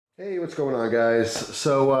Hey, what's going on, guys?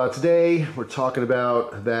 So today we're talking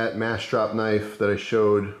about that Massdrop knife that I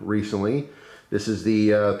showed recently. This is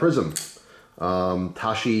the Prism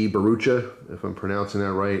Tashi Bharucha, if I'm pronouncing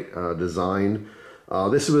that right, design.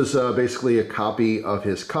 This was basically a copy of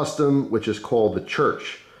his custom, which is called the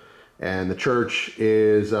Church. And the Church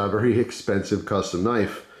is a very expensive custom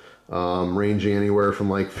knife, ranging anywhere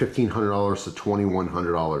from like $1,500 to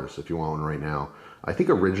 $2,100 if you want one right now. I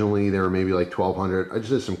think originally they were maybe like $1,200. I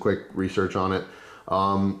just did some quick research on it.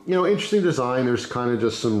 You know, interesting design. There's kind of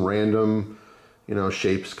just some random, you know,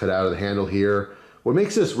 shapes cut out of the handle here. What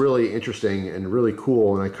makes this really interesting and really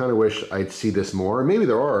cool, and I kind of wish I'd see this more. Maybe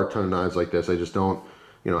there are a ton of knives like this. I just don't,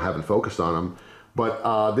 you know, haven't focused on them.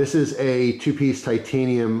 But this is a two-piece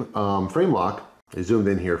titanium frame lock. I zoomed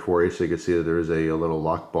in here for you so you can see that there is a little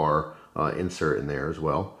lock bar insert in there as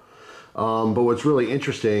well. But what's really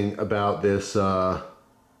interesting about this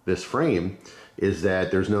this frame is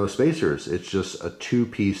that there's no spacers. It's just a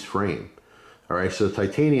two-piece frame. All right, so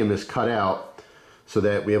titanium is cut out so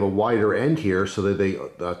that we have a wider end here so that they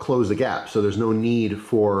close the gap. So there's no need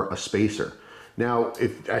for a spacer. Now,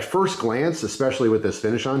 if at first glance, especially with this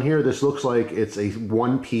finish on here, this looks like it's a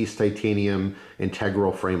one-piece titanium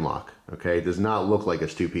integral frame lock. Okay, it does not look like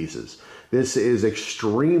it's two pieces. This is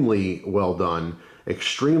extremely well done.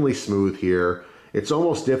 Extremely smooth here. It's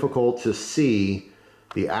almost difficult to see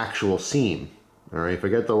the actual seam. All right, if I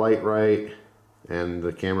get the light right and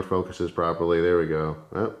the camera focuses properly, there we go.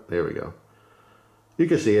 Oh, there we go. You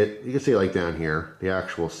can see it. You can see it like down here, the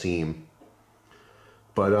actual seam.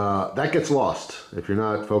 But that gets lost. If you're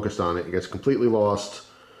not focused on it, it gets completely lost.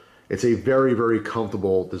 It's a very, very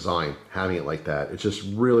comfortable design, having it like that. It's just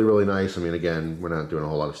really, really nice. I mean, again, we're not doing a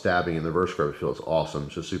whole lot of stabbing, and the reverse grip feels awesome.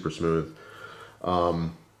 It's just super smooth.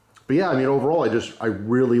 But yeah, I mean, overall, I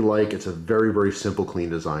really like, it's a very, very simple, clean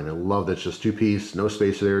design. I love that it's just two-piece, no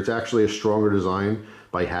spacer there. It's actually a stronger design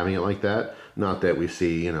by having it like that. Not that we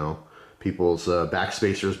see, you know, people's back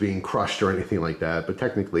spacers being crushed or anything like that, but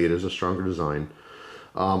technically it is a stronger design.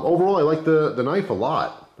 Overall, I like the knife a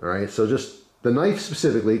lot. All right, so just the knife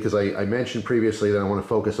specifically, because I mentioned previously that I want to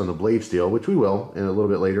focus on the blade steel, which we will in a little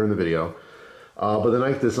bit later in the video. But the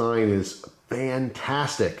knife design is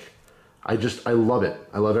fantastic. I love it.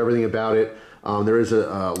 I love everything about it. There is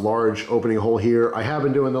a large opening hole here. I have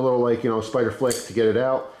been doing the little, like, you know, spider flick to get it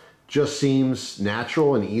out. Just seems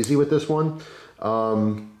natural and easy with this one.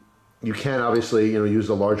 You can obviously, you know, use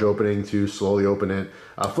the large opening to slowly open it.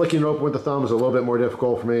 Flicking it open with the thumb is a little bit more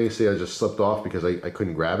difficult for me. See, I just slipped off because I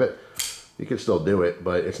couldn't grab it. You can still do it,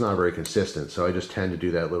 but it's not very consistent. So I just tend to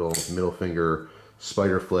do that little middle finger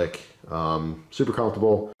spider flick. Super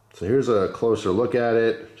comfortable. So here's a closer look at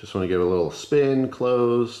it. Just want to give it a little spin,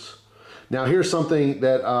 closed. Now here's something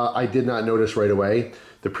that I did not notice right away.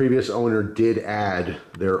 The previous owner did add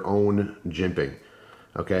their own jimping.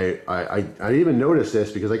 Okay, I even noticed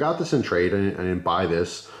this because I got this in trade. I didn't buy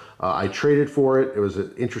this. I traded for it. It was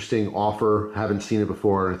an interesting offer. Haven't seen it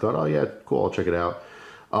before, and I thought, oh yeah, cool, I'll check it out.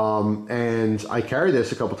 And I carried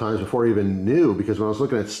this a couple times before I even knew, because when I was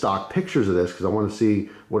looking at stock pictures of this, because I wanted to see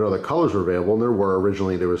what other colors were available, and there were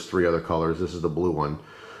originally, there was 3 other colors. This is the blue one.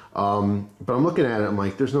 But I'm looking at it, I'm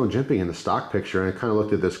like, there's no jimping in the stock picture, and I kind of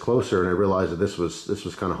looked at this closer, and I realized that this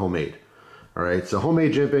was kind of homemade. All right, so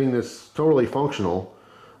homemade jimping that's totally functional,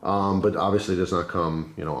 but obviously does not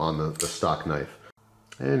come, you know, on the stock knife.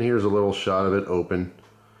 And here's a little shot of it open.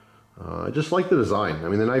 I just like the design. I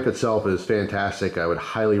mean, the knife itself is fantastic. I would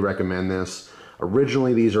highly recommend this.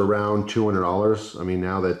 Originally, these are around $200. I mean,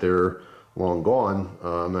 now that they're long gone,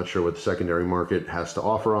 I'm not sure what the secondary market has to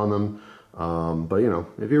offer on them. But, you know,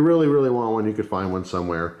 if you really, really want one, you could find one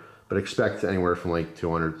somewhere. But expect anywhere from like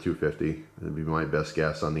 $200 to $250. That'd be my best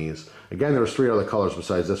guess on these. Again, there's 3 other colors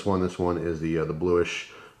besides this one. This one is the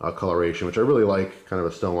bluish coloration, which I really like. Kind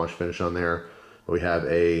of a stonewash finish on there. But we have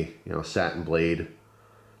a, you know, satin blade.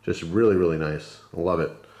 Just really, really nice. I love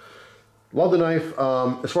it. Love the knife.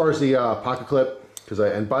 As far as the pocket clip,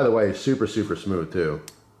 and by the way, super, super smooth too.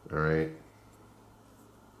 All right.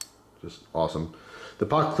 Just awesome. The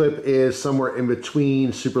pocket clip is somewhere in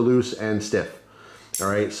between super loose and stiff. All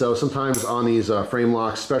right. So sometimes on these frame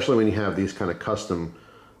locks, especially when you have these kind of custom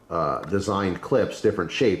designed clips,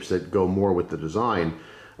 different shapes that go more with the design,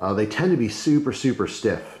 they tend to be super, super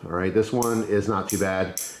stiff. All right, this one is not too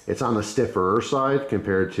bad. It's on the stiffer side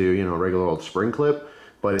compared to, you know, a regular old spring clip,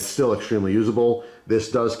 but it's still extremely usable.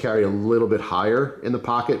 This does carry a little bit higher in the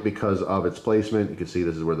pocket because of its placement. You can see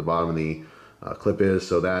this is where the bottom of the clip is,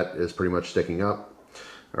 so that is pretty much sticking up.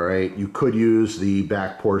 All right, you could use the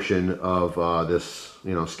back portion of this,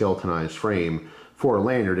 you know, skeletonized frame for a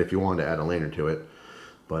lanyard if you wanted to add a lanyard to it,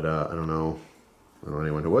 but I don't know I don't know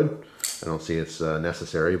anyone who would. I don't see it's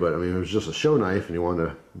necessary, but I mean, if it was just a show knife and you wanted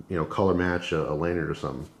to, you know, color match a lanyard or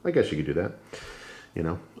something, I guess you could do that, you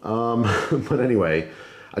know. But anyway,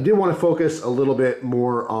 I did want to focus a little bit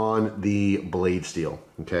more on the blade steel,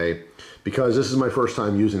 okay? Because this is my first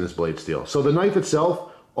time using this blade steel. So the knife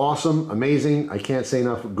itself, awesome, amazing. I can't say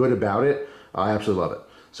enough good about it. I absolutely love it.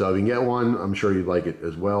 So if you can get one, I'm sure you'd like it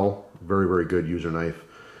as well. Very, very good user knife.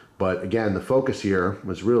 But again, the focus here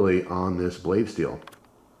was really on this blade steel.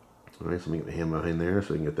 All right, so let me get the hand behind there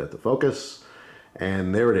so we can get that to focus.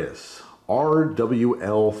 And there it is,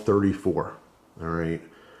 RWL34. All right,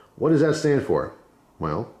 what does that stand for?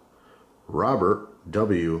 Well, Robert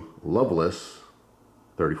W. Lovelace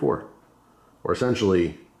 34, or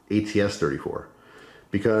essentially ATS 34.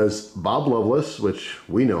 Because Bob Lovelace, which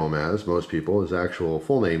we know him as, most people, his actual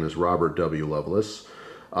full name is Robert W. Lovelace.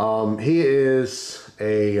 He is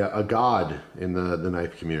a god in the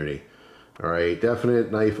knife community. All right,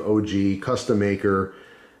 definite knife OG, custom maker,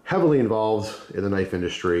 heavily involved in the knife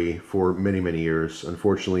industry for many, many years.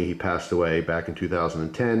 Unfortunately, he passed away back in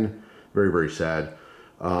 2010. Very, very sad.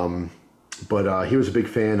 But he was a big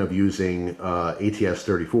fan of using ATS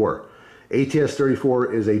 34. ATS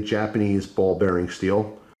 34 is a Japanese ball bearing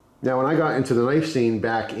steel. Now, when I got into the knife scene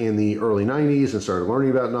back in the early 90s and started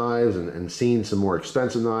learning about knives and seeing some more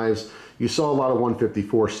expensive knives, you saw a lot of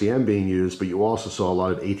 154 CM being used, but you also saw a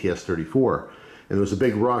lot of ATS 34. And there was a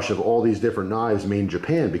big rush of all these different knives made in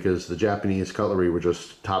Japan because the Japanese cutlery were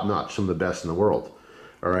just top notch, some of the best in the world.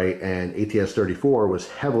 All right, and ATS 34 was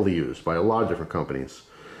heavily used by a lot of different companies.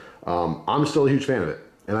 I'm still a huge fan of it,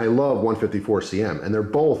 and I love 154 CM, and they're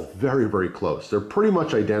both very, very close. They're pretty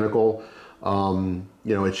much identical.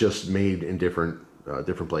 You know, it's just made in different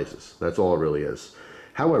places. That's all it really is.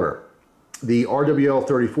 However, the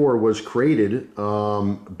RWL34 was created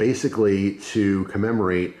basically to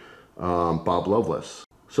commemorate Bob Lovelace.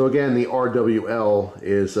 So again, the RWL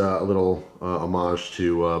is a little homage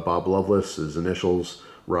to Bob Lovelace, his initials,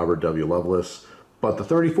 Robert W. Lovelace. But the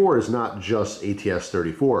 34 is not just ATS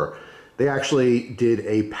 34. They actually did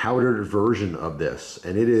a powdered version of this,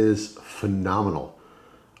 and it is phenomenal.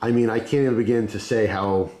 I mean, I can't even begin to say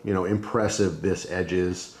how, you know, impressive this edge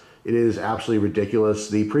is. It is absolutely ridiculous.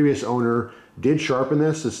 The previous owner did sharpen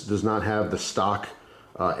this. This does not have the stock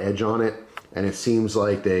edge on it, and it seems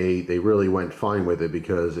like they really went fine with it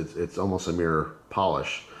because it's almost a mere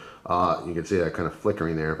polish. You can see that kind of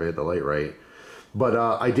flickering there if I hit the light right. But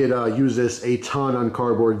I did use this a ton on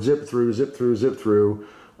cardboard, zip through,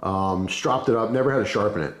 stropped it up, never had to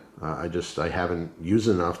sharpen it. I haven't used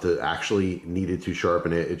it enough to actually needed to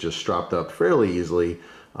sharpen it. It just stropped up fairly easily,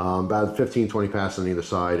 about 15-20 passes on either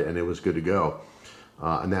side, and it was good to go.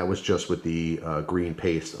 And that was just with the green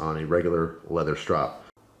paste on a regular leather strap.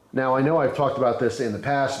 Now, I know I've talked about this in the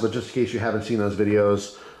past, but just in case you haven't seen those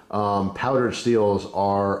videos, powdered steels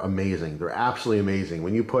are amazing. They're absolutely amazing.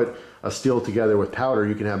 When you put a steel together with powder,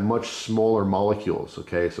 you can have much smaller molecules,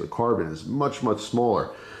 okay? So the carbon is much, much smaller.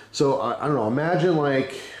 So I don't know, imagine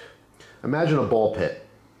a ball pit,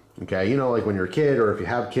 okay? You know, like when you're a kid or if you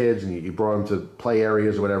have kids and you brought them to play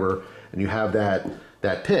areas or whatever, and you have that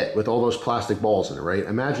pit with all those plastic balls in it, right?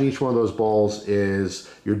 Imagine each one of those balls is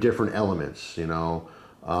your different elements, you know?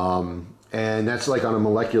 And that's like on a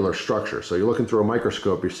molecular structure. So you're looking through a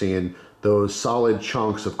microscope, you're seeing those solid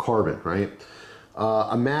chunks of carbon, right?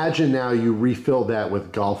 Imagine now you refill that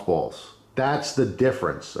with golf balls. That's the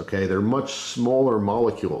difference, okay? They're much smaller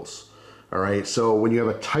molecules, all right? So when you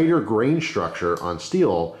have a tighter grain structure on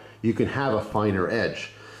steel, you can have a finer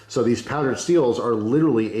edge. So these powdered steels are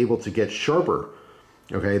literally able to get sharper,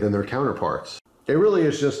 okay, than their counterparts. It really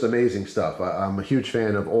is just amazing stuff. I'm a huge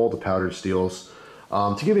fan of all the powdered steels.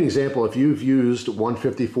 To give you an example, if you've used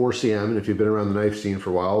 154 CM, and if you've been around the knife scene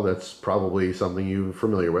for a while, that's probably something you're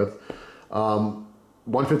familiar with.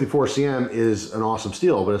 154 CM is an awesome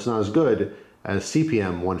steel, but it's not as good as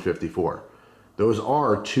CPM 154. Those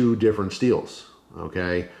are two different steels,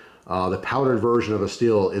 okay? The powdered version of a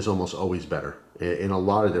steel is almost always better in a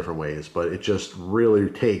lot of different ways, but it just really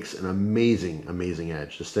takes an amazing, amazing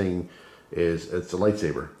edge. This thing it's a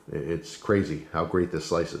lightsaber. It's crazy how great this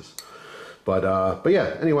slices. But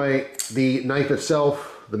yeah, anyway, the knife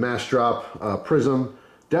itself, the Massdrop Prism,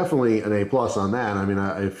 definitely an A+ on that. I mean,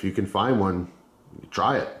 if you can find one,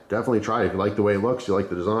 try it. Definitely try it. If you like the way it looks, you like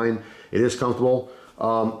the design, it is comfortable.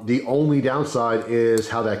 The only downside is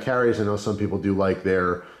how that carries. I know some people do like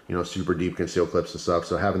their, you know, super deep conceal clips and stuff,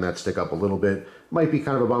 so having that stick up a little bit might be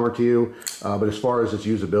kind of a bummer to you. But as far as its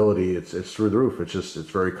usability, it's through the roof. It's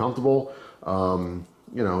very comfortable.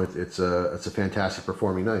 You know, it's a fantastic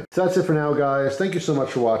performing knife. So that's it for now, guys. Thank you so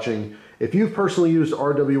much for watching. If you've personally used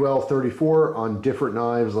RWL34 on different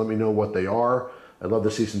knives, let me know what they are. I'd love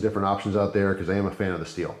to see some different options out there because I am a fan of the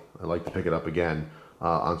steel. I'd like to pick it up again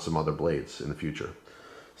on some other blades in the future.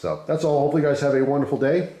 So that's all. Hopefully you guys have a wonderful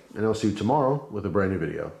day, and I'll see you tomorrow with a brand new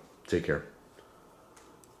video. Take care.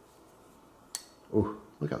 Ooh,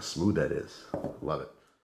 look how smooth that is. Love it.